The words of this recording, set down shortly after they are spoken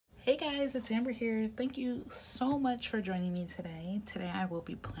guys, it's Amber here. Thank you so much for joining me today. Today I will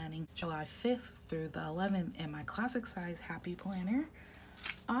be planning July 5th through the 11th in my classic size Happy Planner.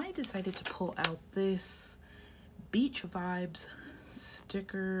 I decided to pull out this Beach Vibes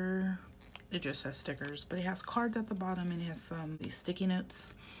sticker. It just says stickers, but it has cards at the bottom and it has some these sticky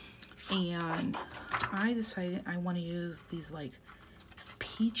notes. And I decided I want to use these like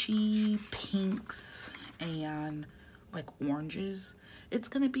peachy pinks and like oranges. It's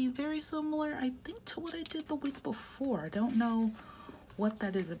going to be very similar, I think, to what I did the week before. I don't know what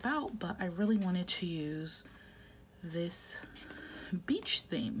that is about, but I really wanted to use this beach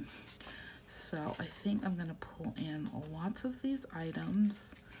theme. So I think I'm going to pull in lots of these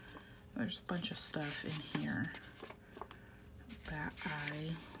items. There's a bunch of stuff in here that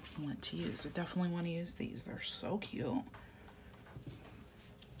I want to use. I definitely want to use these. They're so cute.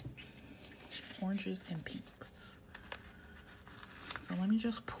 Oranges and pinks. So let me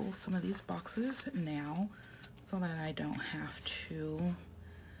just pull some of these boxes now so that I don't have to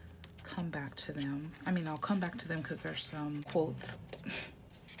come back to them. I mean, I'll come back to them because there's some quotes.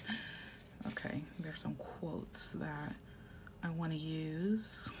 Okay, there's some quotes that I want to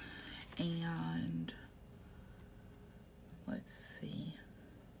use. And let's see.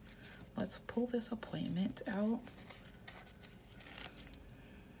 Let's pull this appointment out.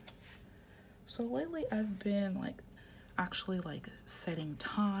 So lately I've been actually setting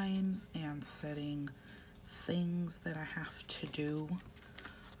times and setting things that I have to do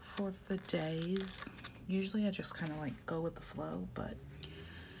for the days. Usually I just kind of go with the flow, but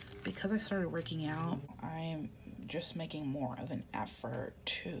because I started working out, I'm just making more of an effort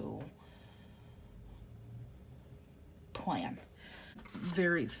to plan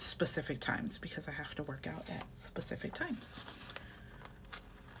very specific times because I have to work out at specific times.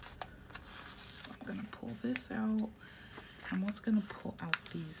 So I'm gonna pull this out. I'm also gonna pull out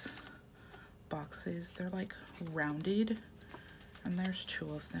these boxes. They're like rounded and there's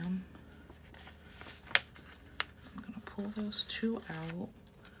two of them. I'm gonna pull those two out.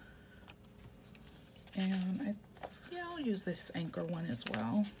 And I'll use this anchor one as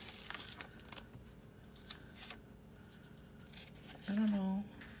well. I don't know,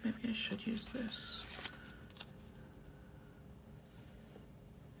 maybe I should use this.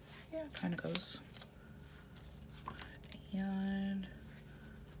 Yeah, it kind of goes. And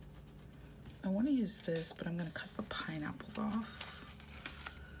I want to use this, but I'm going to cut the pineapples off.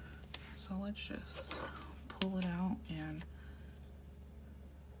 So let's just pull it out and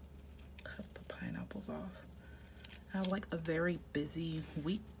cut the pineapples off. I have a very busy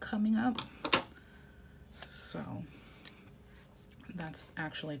week coming up. So that's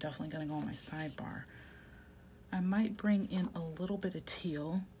actually definitely going to go on my sidebar. I might bring in a little bit of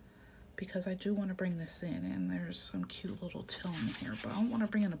teal because I do want to bring this in, and there's some cute little teal in here, but I don't want to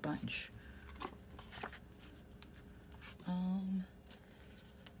bring in a bunch. And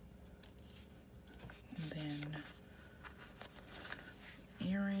then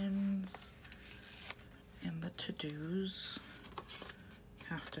errands and the to-dos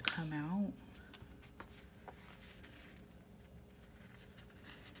have to come out.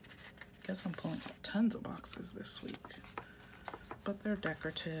 Guess I'm pulling out tons of boxes this week, but they're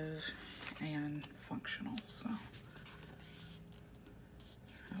decorative and functional, so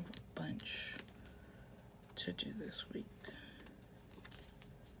I have a bunch to do this week.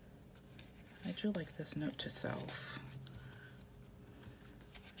 I do like this note to self.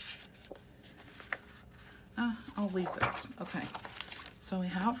 I'll leave this. Okay, so we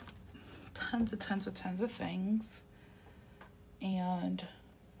have tons of things, and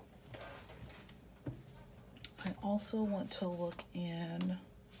I also want to look in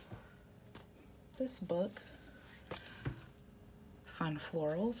this book, Fun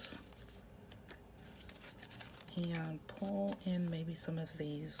Florals, and pull in maybe some of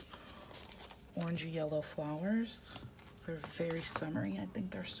these orangey yellow flowers. They're very summery. I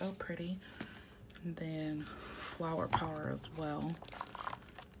think they're so pretty. And then flower power as well.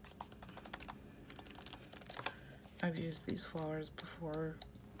 I've used these flowers before,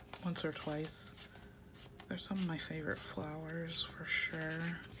 once or twice. They're some of my favorite flowers for sure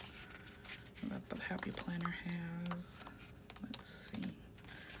that the Happy Planner has. Let's see.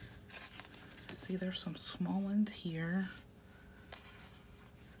 See, there's some small ones here.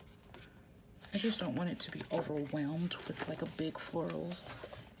 I just don't want it to be overwhelmed with a big florals.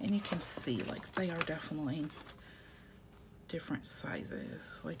 And you can see they are definitely different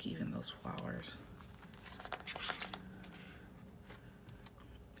sizes, even those flowers.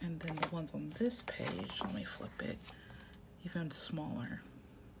 And then the ones on this page, let me flip it, even smaller.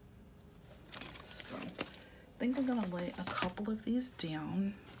 So I think I'm gonna lay a couple of these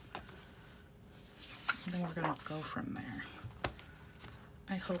down And then we're gonna go from there.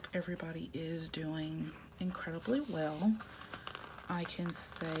 I hope everybody is doing incredibly well. I can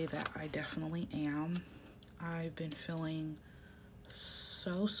say that I definitely am. I've been feeling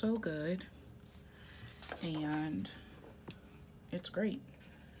so good, and it's great.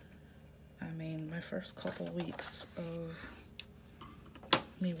 I mean, my first couple weeks of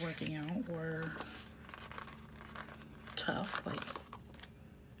me working out were tough, like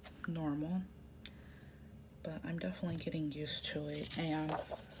normal, but I'm definitely getting used to it, and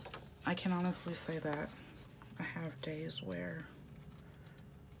I can honestly say that I have days where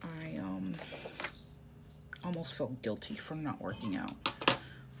I almost feel guilty for not working out,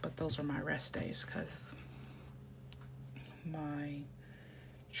 but those are my rest days because my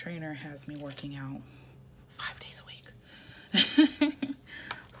trainer has me working out 5 days a week.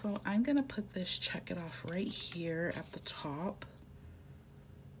 So I'm gonna put this check it off right here at the top.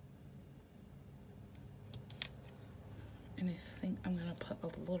 And I think I'm gonna put a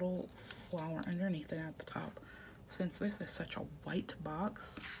little flower underneath it at the top. Since this is such a white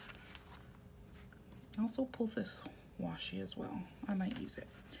box, I also pull this washi as well. I might use it.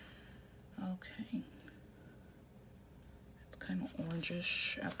 Okay. It's kind of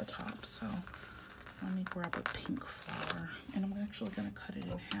orangish at the top, so let me grab a pink flower, and I'm actually gonna cut it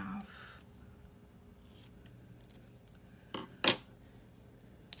in half.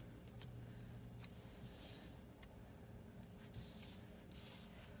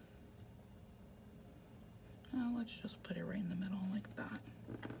 Let's just put it right in the middle like that.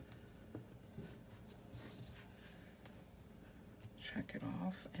 Check it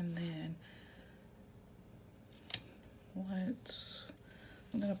off, and then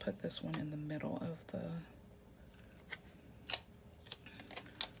I'm gonna put this one in the middle of the, I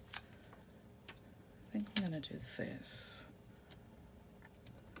think I'm gonna do this.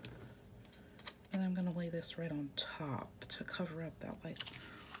 And I'm gonna lay this right on top to cover up that like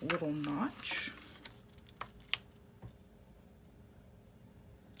little notch.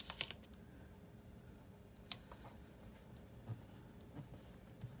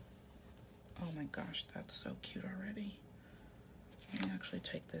 Oh my gosh, that's so cute already. Let me actually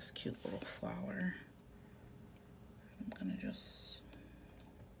take this cute little flower. I'm gonna just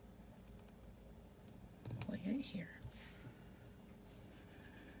lay it here.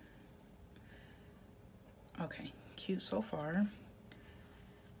 Okay, cute so far.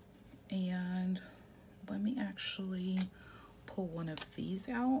 And let me actually pull one of these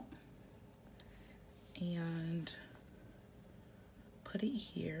out and put it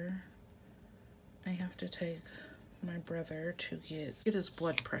here. I have to take my brother to get his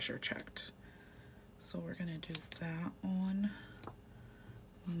blood pressure checked. So we're gonna do that on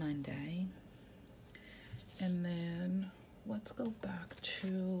Monday. And then let's go back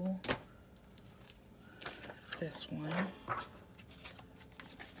to this one.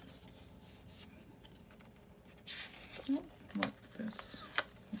 Oh, look,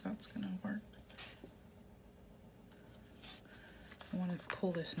 that's gonna work. I want to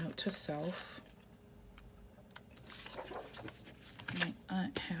pull this note to self. My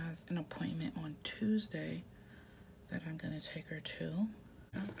aunt has an appointment on Tuesday that I'm gonna take her to.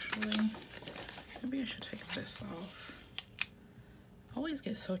 Actually, maybe I should take this off. I always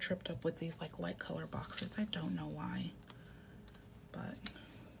get so tripped up with these like light color boxes. I don't know why, but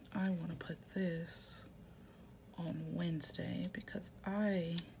I want to put this on Wednesday because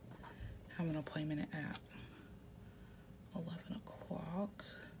I have an appointment at 11 o'clock.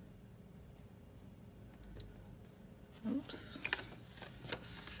 Oops.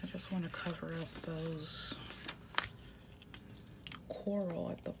 I just want to cover up those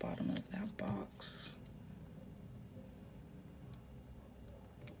coral at the bottom of that box.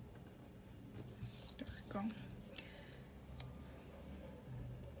 There we go.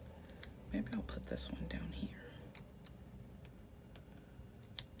 Maybe I'll put this one down here.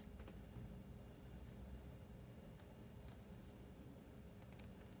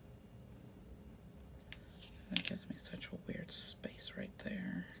 That gives me such a weird space right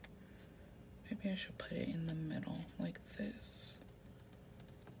there. Maybe I should put it in the middle like this.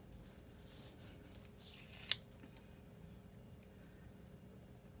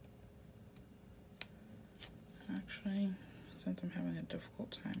 Actually, since I'm having a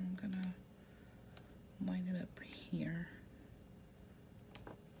difficult time, I'm gonna line it up here.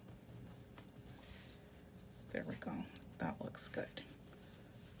 There we go. That looks good.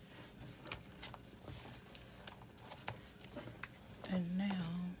 And now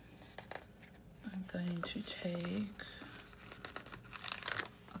I'm going to take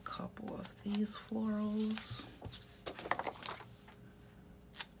a couple of these florals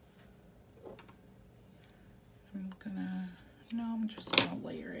I'm just gonna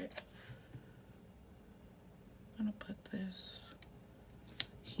layer it. I'm gonna put this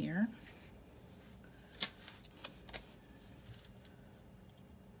here.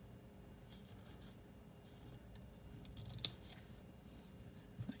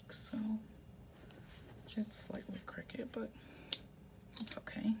 Like so. It's slightly crooked, but it's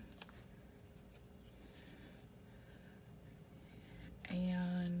okay.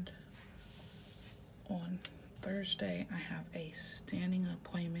 And on Thursday, I have a standing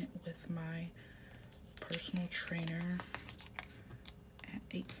appointment with my personal trainer at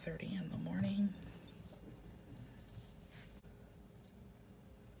 8:30 in the morning.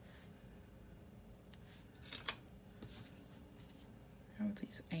 I have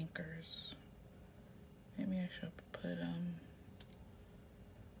these anchors. Maybe I should put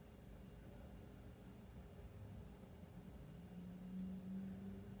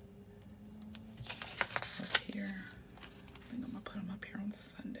up here. I think I'm gonna put them up here on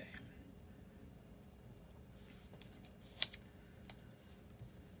Sunday.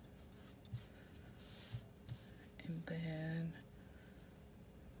 And then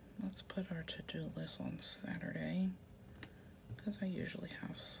let's put our to-do list on Saturday, because I usually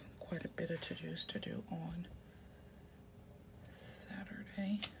have quite a bit of to-dos to do on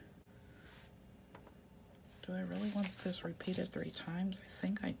Saturday. Do I really want this repeated 3 times? I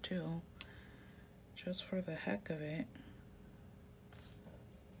think I do, just for the heck of it.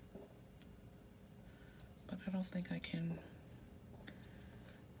 But I don't think I can.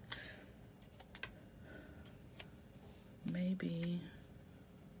 Maybe,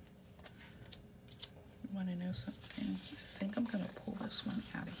 you want to know something? I think I'm gonna pull this one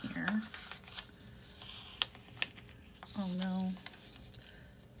out of here. Oh no.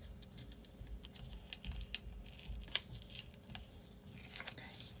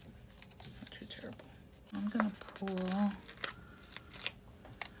 Okay, not too terrible. I'm gonna pull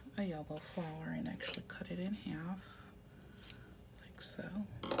a yellow flower and actually cut it in half, like so.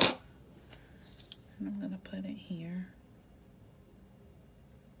 And I'm gonna put it here.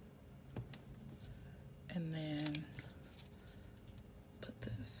 And then put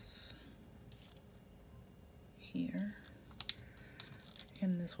this here.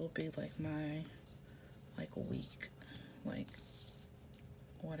 And this will be like my week, like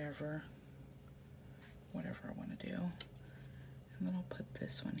whatever I want to do. And then I'll put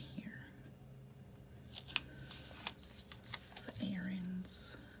this one here. The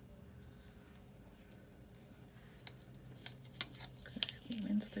errands. Because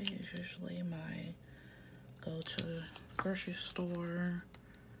Wednesday is usually my go to the grocery store,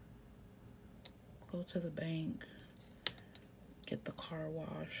 go to the bank, get the car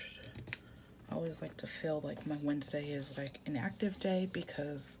washed. I always like to feel like my Wednesday is like an active day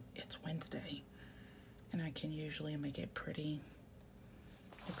because it's Wednesday. And I can usually make it pretty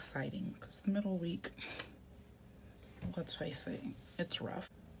exciting because the middle week, let's face it, it's rough.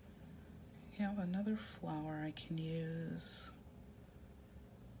 I have another flower I can use.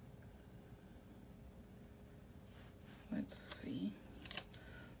 Let's see.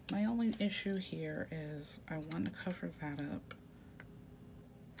 My only issue here is I want to cover that up,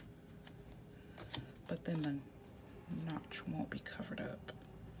 but then the notch won't be covered up.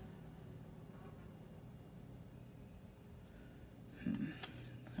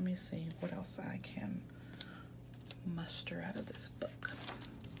 Let me see what else I can muster out of this book.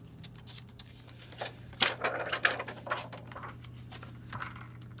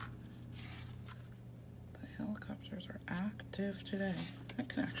 Helicopters are active today. I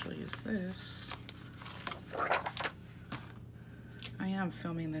can actually use this. I am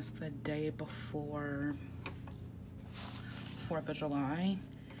filming this the day before 4th of July,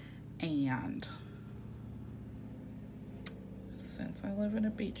 and since I live in a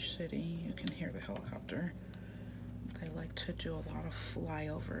beach city, you can hear the helicopter. They like to do a lot of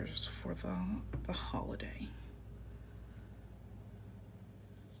flyovers for the holiday.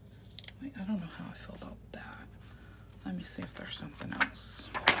 Wait, I don't know how I feel about that. Let me see if there's something else.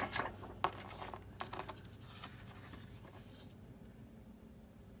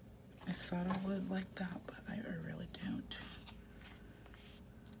 I thought I would like that, but I really don't.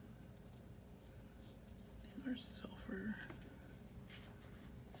 These are silver.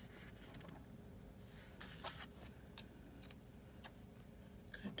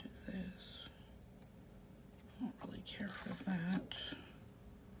 Could do this. I don't really care for that.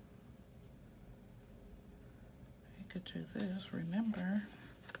 I could do this, remember.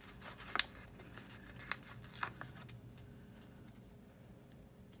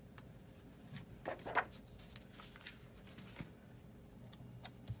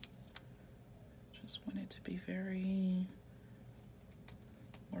 Just want it to be very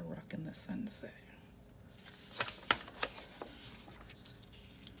We're rocking the sunset.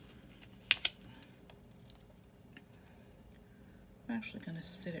 I'm actually going to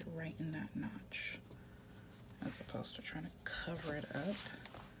sit it right in that notch as opposed to trying to cover it up.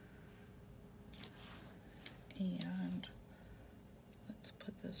 And let's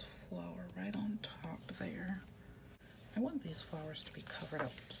put this flower right on top there. I want these flowers to be covered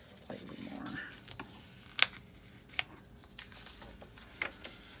up slightly more.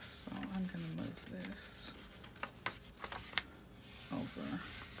 So I'm going to move this over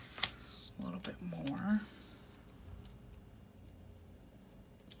a little bit more.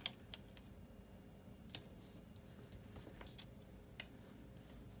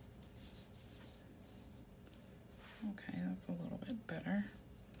 Okay, that's a little bit better.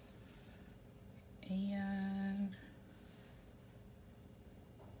 And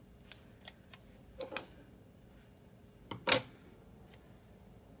let's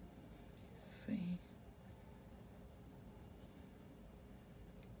see.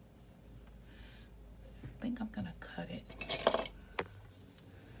 I think I'm gonna cut it.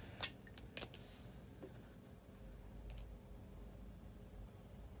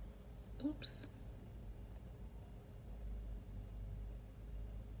 Oops.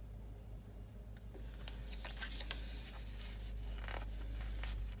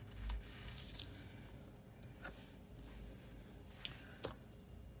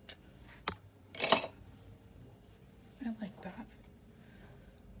 I like that.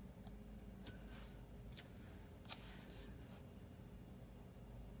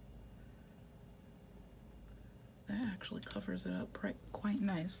 That actually covers it up quite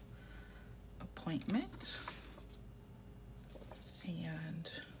nice. Appointment.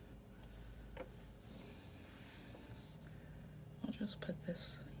 And I'll just put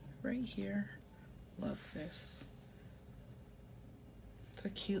this right here. Love this. It's a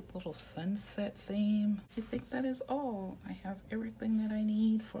cute little sunset theme. I think that is all. I have everything that I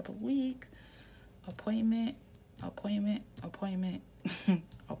need for the week. Appointment, appointment, appointment,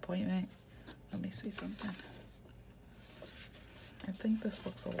 appointment. Let me see something. I think this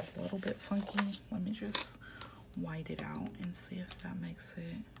looks a little bit funky. Let me just white it out and see if that makes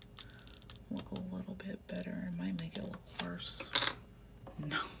it look a little bit better. It might make it look worse.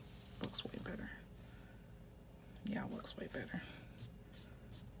 No, looks way better. Yeah, it looks way better.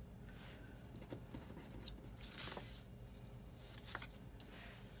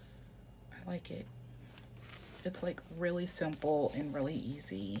 I like it. It's like really simple and really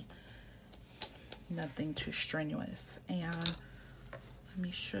easy. Nothing too strenuous. And let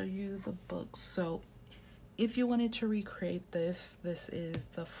me show you the book. So if you wanted to recreate this, this is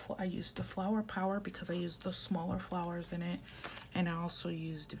I used the Flower Power because I used the smaller flowers in it. And I also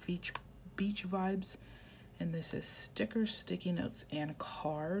used Beach Vibes. And this is stickers, sticky notes, and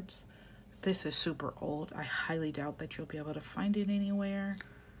cards. This is super old. I highly doubt that you'll be able to find it anywhere.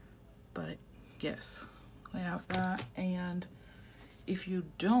 But yes, I have that. And if you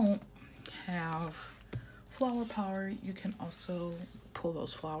don't have Flower Power, you can also pull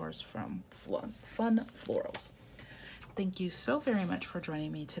those flowers from Fun Florals. Thank you so very much for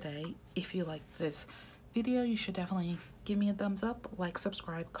joining me today. If you like this video, you should definitely give me a thumbs up, like,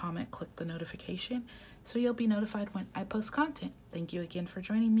 subscribe, comment, click the notification so you'll be notified when I post content. Thank you again for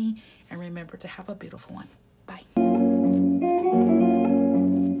joining me, and remember to have a beautiful one.